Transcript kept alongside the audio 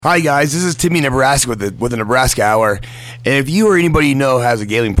Hi guys, this is Timmy Nebraska with the Nebraska Hour. And if you or anybody you know has a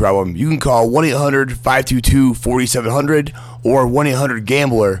gambling problem, you can call 1-800-522-4700 or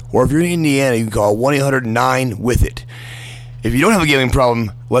 1-800-GAMBLER. Or if you're in Indiana, you can call 1-800-9-WITH-IT. If you don't have a gambling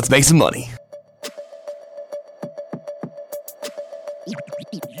problem, let's make some money.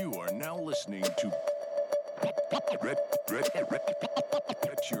 You are now listening to Bet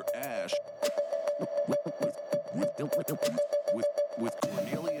Your Ash with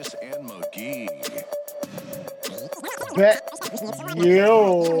Cornelius and McGee. Bet your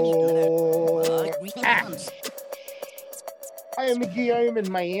ass. I am McGee. I am in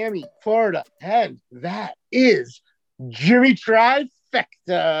Miami, Florida, and that is Jimmy Trifecta.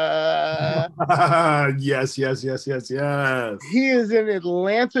 Yes. He is in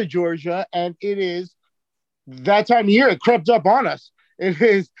Atlanta, Georgia, and it is that time of year. It crept up on us.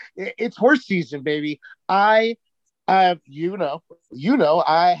 It's horse season, baby. I have been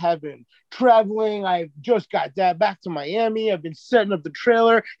traveling. I just got back to Miami. I've been setting up the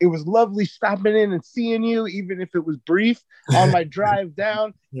trailer. It was lovely stopping in and seeing you, even if it was brief, on my drive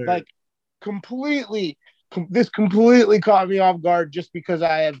down. Like, this completely caught me off guard just because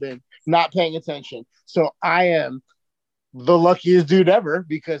I have been not paying attention. So I am the luckiest dude ever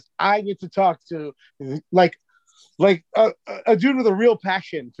because I get to talk to like a dude with a real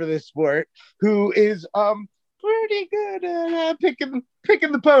passion for this sport who is pretty good at picking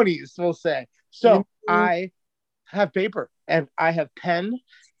the ponies, we'll say. So I have paper and I have pen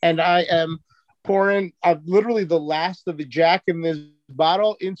and I am pouring literally the last of the Jack in this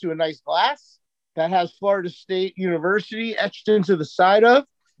bottle into a nice glass that has Florida State University etched into the side of.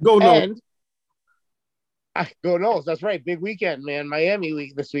 Go Noles. Go Noles. That's right. Big weekend, man. Miami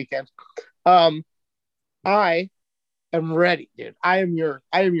week this weekend. I am ready, dude. I am your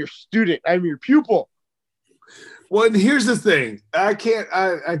student. I am your pupil. Well, and here's the thing. I can't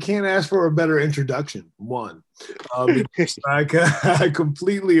ask for a better introduction. One, because I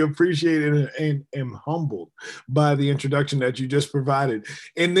completely appreciate it and am humbled by the introduction that you just provided.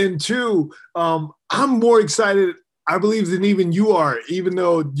 And then two, I'm more excited, I believe, than even you are, even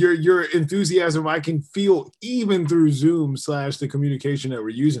though your enthusiasm I can feel even through Zoom / the communication that we're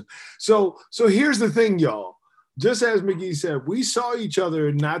using. So here's the thing, y'all. Just as McGee said, we saw each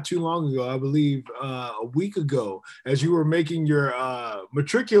other not too long ago, I believe a week ago, as you were making your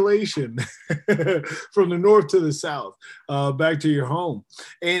matriculation from the north to the south, back to your home.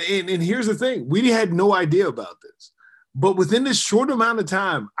 And here's the thing. We had no idea about this. But within this short amount of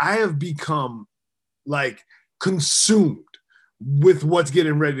time, I have become, like, consumed with what's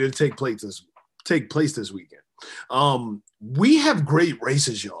getting ready to take place this weekend. We have great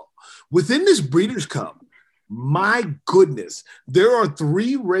races, y'all. Within this Breeders' Cup, my goodness, there are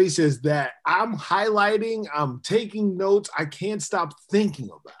 3 races that I'm highlighting. I'm taking notes. I can't stop thinking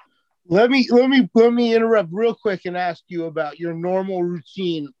about. Let me interrupt real quick and ask you about your normal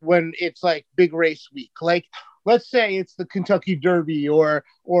routine when it's like big race week. Like, let's say it's the Kentucky Derby or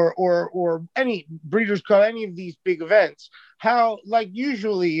any Breeders' Cup, any of these big events. How, like,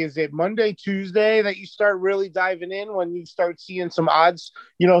 usually is it Monday, Tuesday that you start really diving in when you start seeing some odds,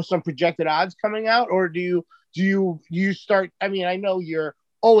 some projected odds coming out, or do you start? I mean, I know you're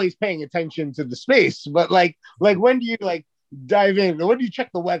always paying attention to the space, but like when do you dive in? When do you check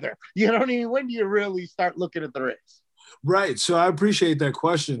the weather? You know what I mean? When do you really start looking at the race? Right. So I appreciate that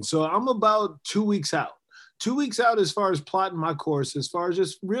question. So I'm about 2 weeks out. 2 weeks out as far as plotting my course, as far as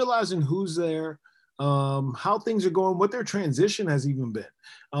just realizing who's there, how things are going, what their transition has even been.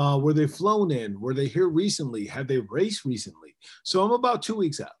 Were they flown in? Were they here recently? Have they raced recently? So I'm about 2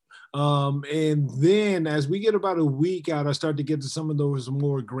 weeks out. And then as we get about a week out, I start to get to some of those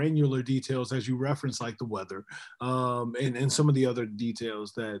more granular details, as you referenced, like the weather, and some of the other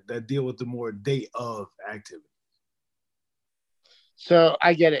details that deal with the more day of activity. So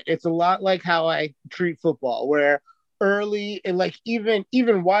I get it. It's a lot like how I treat football, where early and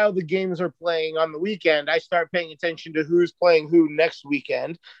even while the games are playing on the weekend, I start paying attention to who's playing who next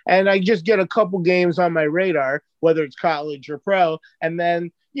weekend. And I just get a couple games on my radar, whether it's college or pro. And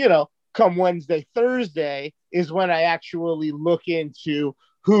then, come Wednesday, Thursday is when I actually look into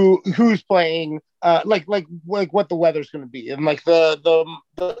who's playing, like what the weather's going to be, and like the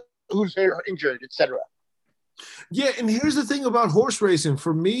who's injured, etc. Yeah, and here's the thing about horse racing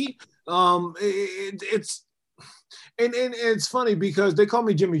for me. It's funny because they call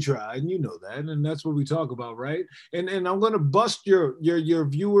me Jimmy Try, and you know that, and that's what we talk about, right? And I'm going to bust your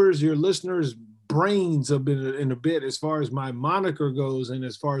viewers, your listeners' brains in a bit as far as my moniker goes, and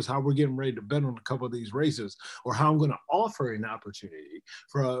as far as how we're getting ready to bet on a couple of these races, or how I'm going to offer an opportunity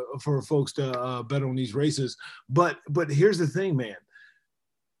for folks to bet on these races. But here's the thing, man.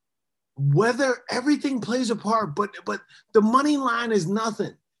 whether everything plays a part, but the money line is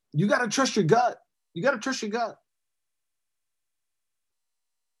nothing. You got to trust your gut. You got to trust your gut.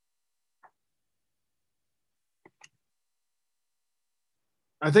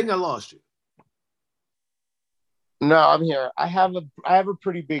 I think I lost you. No, I'm here. I have a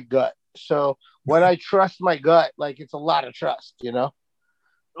pretty big gut. So when I trust my gut, like it's a lot of trust, you know?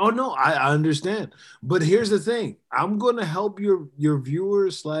 Oh no, I understand. But here's the thing. I'm going to help your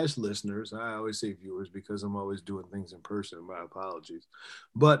viewers / listeners. I always say viewers because I'm always doing things in person. My apologies.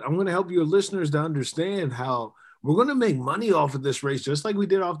 But I'm going to help your listeners to understand how we're going to make money off of this race, just like we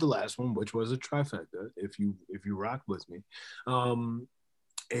did off the last one, which was a trifecta, if you rock with me.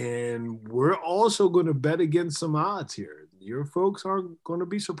 And we're also going to bet against some odds here. Your folks are going to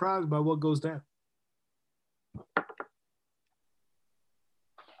be surprised by what goes down.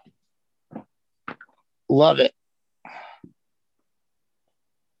 Love it.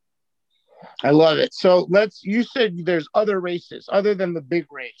 I love it. So you said there's other races other than the big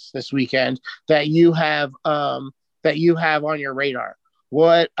race this weekend that you have on your radar.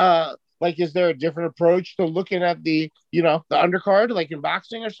 What like is there a different approach to looking at the undercard like in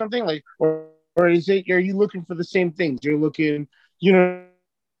boxing or something like or are you looking for the same things? You're looking,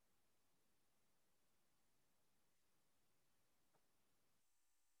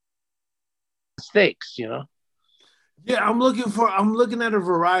 stakes, Yeah, I'm looking at a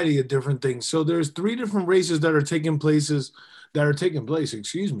variety of different things. So there's 3 different races that are taking place,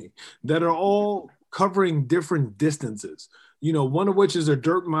 that are all covering different distances. One of which is a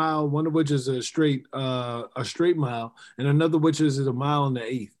dirt mile, one of which is a straight mile, and another which is a mile and an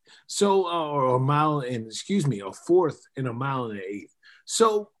eighth. So, or a fourth and a mile and an eighth.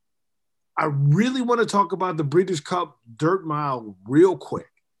 So I really want to talk about the Breeders' Cup dirt mile real quick,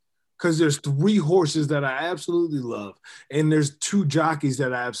 because there's 3 horses that I absolutely love, and there's 2 jockeys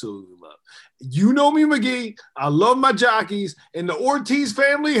that I absolutely love. You know me, McGee. I love my jockeys, and the Ortiz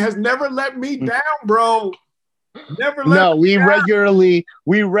family has never let me down, bro. Never let No, me down. we regularly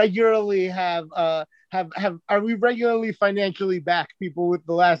we regularly financially back people with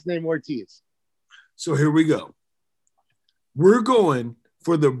the last name Ortiz. So here we go. We're going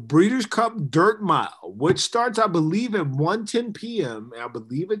for the Breeders' Cup Dirt Mile, which starts, I believe, at 1:10 p.m. I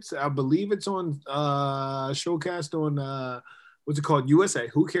believe it's on showcast on what's it called? USA.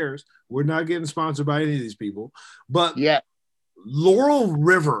 Who cares? We're not getting sponsored by any of these people. But yeah, Laurel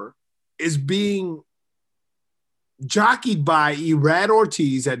River is being jockeyed by Erad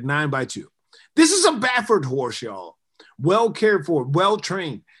Ortiz at 9x2. This is a Baffert horse, y'all. Well cared for, well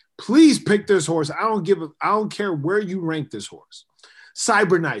trained. Please pick this horse. I don't care where you rank this horse.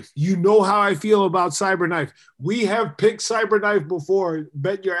 Cyberknife. You know how I feel about Cyberknife. We have picked Cyberknife before.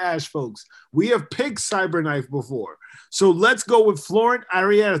 Bet your ass, folks. We have picked Cyberknife before. So let's go with Florent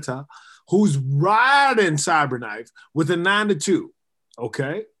Arietta, who's riding Cyberknife with a 9-2.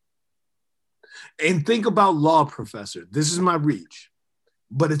 Okay? And think about Law Professor. This is my reach.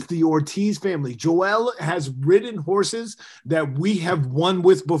 But it's the Ortiz family. Joel has ridden horses that we have won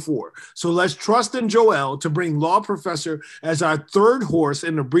with before. So let's trust in Joel to bring Law Professor as our 3rd horse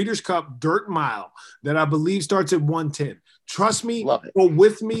in the Breeders' Cup Dirt Mile that I believe starts at 1:10. Trust me, go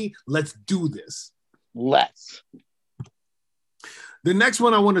with me. Let's do this. Let's. The next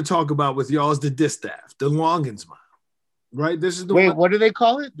one I want to talk about with y'all is the Distaff, the Longans Mile. Right? This is the one. What do they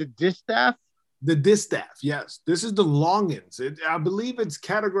call it? The Distaff? The Distaff, yes. This is the Longans. I believe it's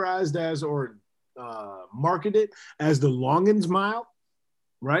categorized as or marketed as the Longans Mile,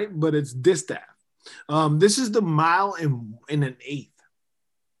 right? But it's Distaff. This is the mile in an eighth.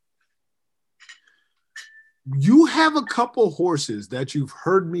 You have a couple horses that you've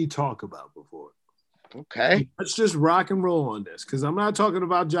heard me talk about before. Okay. Let's just rock and roll on this, because I'm not talking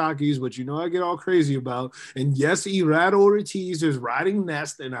about jockeys, which I get all crazy about. And yes, Erad Ortiz is riding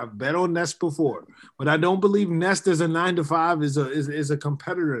Nest, and I've bet on Nest before, but I don't believe Nest as a 9-5 is a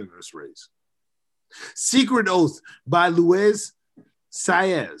competitor in this race. Secret Oath by Luis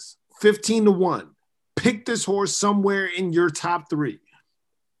Saez, 15-1. Pick this horse somewhere in your top 3.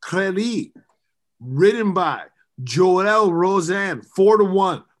 Credy, ridden by Joel Roseanne,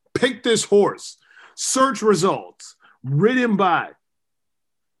 4-1. Pick this horse. Search Results, ridden by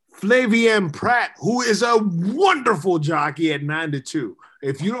Flavien Prat, who is a wonderful jockey at 9-2.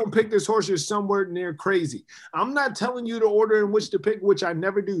 If you don't pick this horse, you're somewhere near crazy. I'm not telling you the order in which to pick, which I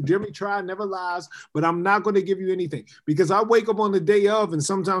never do. Jimmy Try never lies, but I'm not going to give you anything, because I wake up on the day of and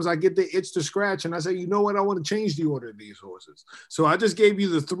sometimes I get the itch to scratch and I say, you know what? I want to change the order of these horses. So I just gave you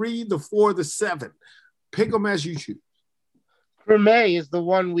the 3, the 4, the 7. Pick them as you choose. May is the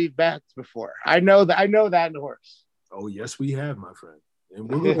one we've backed before. I know that horse. Oh, yes, we have, my friend. And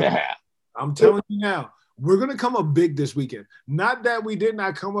we're I'm telling you now, we're going to come up big this weekend. Not that we did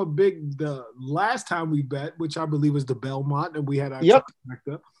not come up big the last time we bet, which I believe was the Belmont, and we had our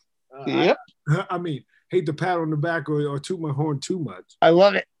trifecta. Yep. I mean, hate to pat on the back or toot my horn too much. I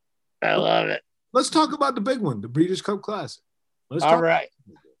love it. I love it. Let's talk about the big one, the Breeders' Cup Classic. All right.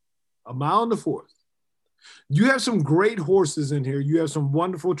 A mile and the fourth. You have some great horses in here. You have some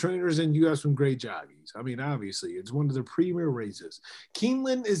wonderful trainers, and you have some great jockeys. I mean, obviously, it's one of the premier races.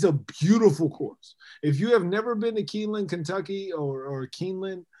 Keeneland is a beautiful course. If you have never been to Keeneland, Kentucky, or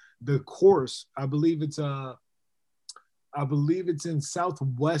Keeneland, the course, I believe it's in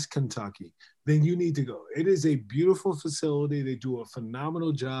Southwest Kentucky, then you need to go. It is a beautiful facility. They do a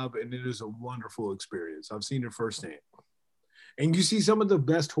phenomenal job, and it is a wonderful experience. I've seen it firsthand. And you see some of the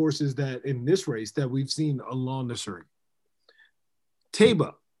best horses that in this race that we've seen along the circuit.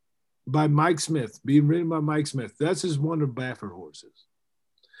 Taba by Mike Smith, being ridden by Mike Smith. That's his one of Baffert horses.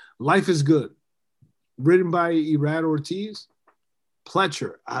 Life is Good, ridden by Irad Ortiz.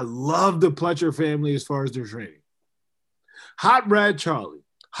 Pletcher. I love the Pletcher family as far as their training. Hot Rod Charlie.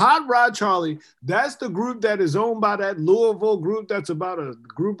 Hot Rod Charlie, that's the group that is owned by that Louisville group. That's about a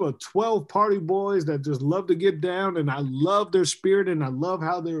group of 12 party boys that just love to get down. And I love their spirit, and I love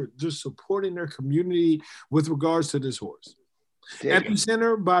how they're just supporting their community with regards to this horse.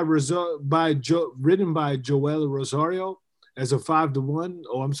 Epicenter ridden by Joel Rosario as a 5-1.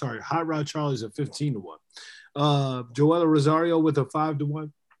 Oh, I'm sorry. Hot Rod Charlie is a 15-1. Joel Rosario with a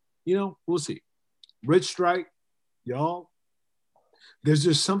 5-1. You know, we'll see. Rich Strike, y'all. There's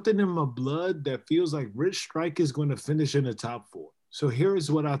just something in my blood that feels like Rich Strike is going to finish in the top 4. So here is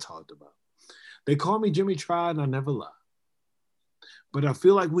what I talked about. They call me Jimmy Try, and I never lie. But I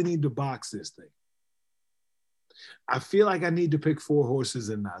feel like we need to box this thing. I feel like I need to pick 4 horses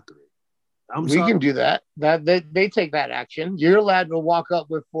and not 3. We can do that. They take that action. You're allowed to walk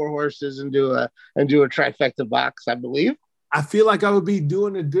up with 4 horses and do a trifecta box, I believe. I feel like I would be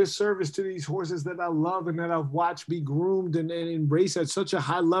doing a disservice to these horses that I love and that I've watched be groomed and race at such a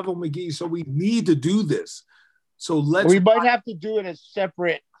high level, McGee. So we need to do this. So we might have to do it as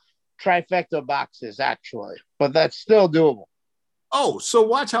separate trifecta boxes, actually, but that's still doable. Oh, so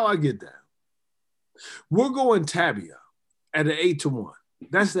watch how I get down. We're going Tabia at an 8-1.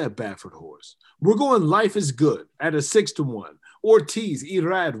 That's that Baffert horse. We're going Life is Good at a 6-1. Ortiz,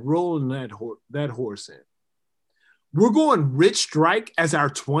 Irad rolling that horse in. We're going Rich Strike as our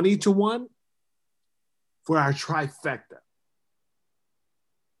 20-1 for our trifecta.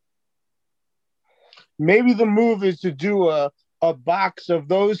 Maybe the move is to do a box of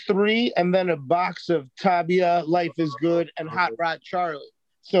those 3 and then a box of Tabia, Life is Good, and Hot Rod Charlie,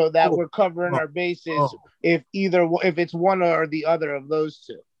 so that we're covering our bases if it's one or the other of those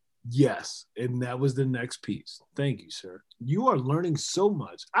 2. Yes, and that was the next piece. Thank you, sir. You are learning so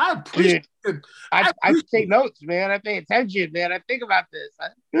much. I appreciate it. I take notes, man. I pay attention, man. I think about this.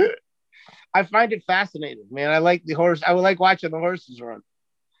 I find it fascinating, man. I like the horse. I would like watching the horses run.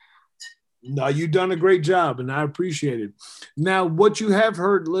 No, you've done a great job, and I appreciate it. Now, what you have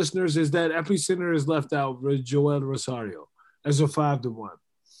heard, listeners, is that Epicenter is left out with Joel Rosario as a 5-1.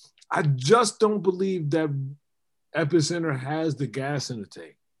 I just don't believe that Epicenter has the gas in the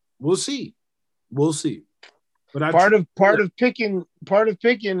tank. We'll see. But part of picking,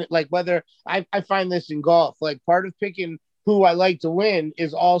 like whether I find this in golf, like part of picking who I like to win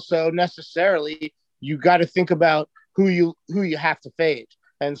is also necessarily you got to think about who you have to fade.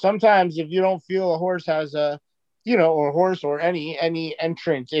 And sometimes if you don't feel a horse has or any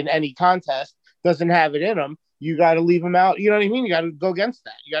entrant in any contest doesn't have it in them, you got to leave them out. You know what I mean? You got to go against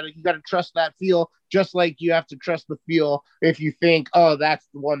that. You got to trust that feel, just like you have to trust the feel if you think, oh, that's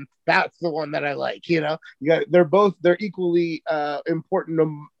the one that I like. You know, they're equally important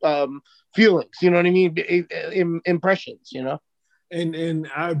feelings. You know what I mean? Impressions. You know. And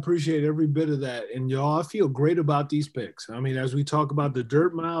I appreciate every bit of that. And y'all, I feel great about these picks. I mean, as we talk about the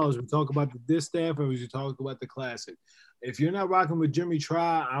dirt mile, as we talk about the distaff, as we talk about the classic, if you're not rocking with Jimmy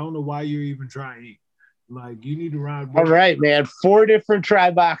Try, I don't know why you're even trying. Like, you need to ride. All right, man. 4 different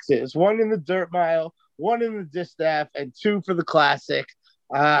try boxes. 1 in the dirt mile, 1 in the distaff, and 2 for the classic.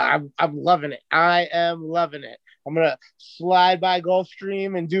 I'm loving it. I am loving it. I'm gonna slide by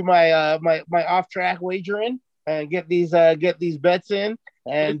Gulfstream and do my my off track wagering and get these bets in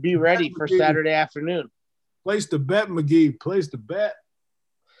and be ready for Saturday afternoon. Place the bet, McGee. Place the bet.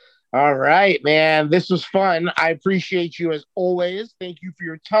 All right, man. This was fun. I appreciate you as always. Thank you for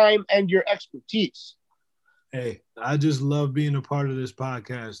your time and your expertise. Hey, I just love being a part of this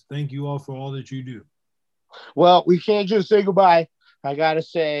podcast. Thank you all for all that you do. Well, we can't just say goodbye. I gotta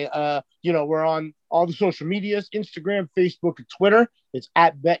say, we're on all the social medias, Instagram, Facebook, and Twitter. It's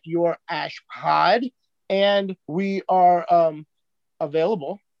at Bet Your Ash Pod. And we are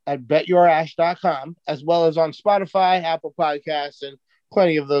available at betyourash.com, as well as on Spotify, Apple Podcasts, and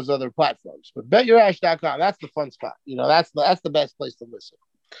plenty of those other platforms. But betyourash.com, that's the fun spot. That's the best place to listen.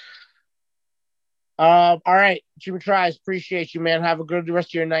 All right, Jimmy Tries, appreciate you, man. Have a good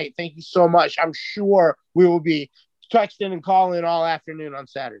rest of your night. Thank you so much. I'm sure we will be texting and calling all afternoon on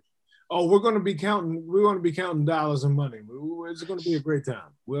Saturday. Oh, we're going to be counting. We're going to be counting dollars and money. It's going to be a great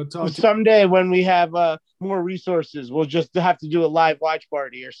time. We'll talk someday when we have more resources. We'll just have to do a live watch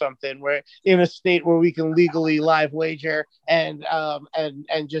party or something. We're in a state where we can legally live wager and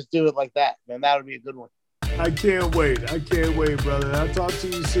just do it like that. Man, that would be a good one. I can't wait. I can't wait, brother. I'll talk to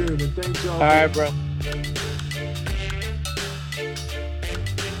you soon. And thanks, y'all. All right, bro.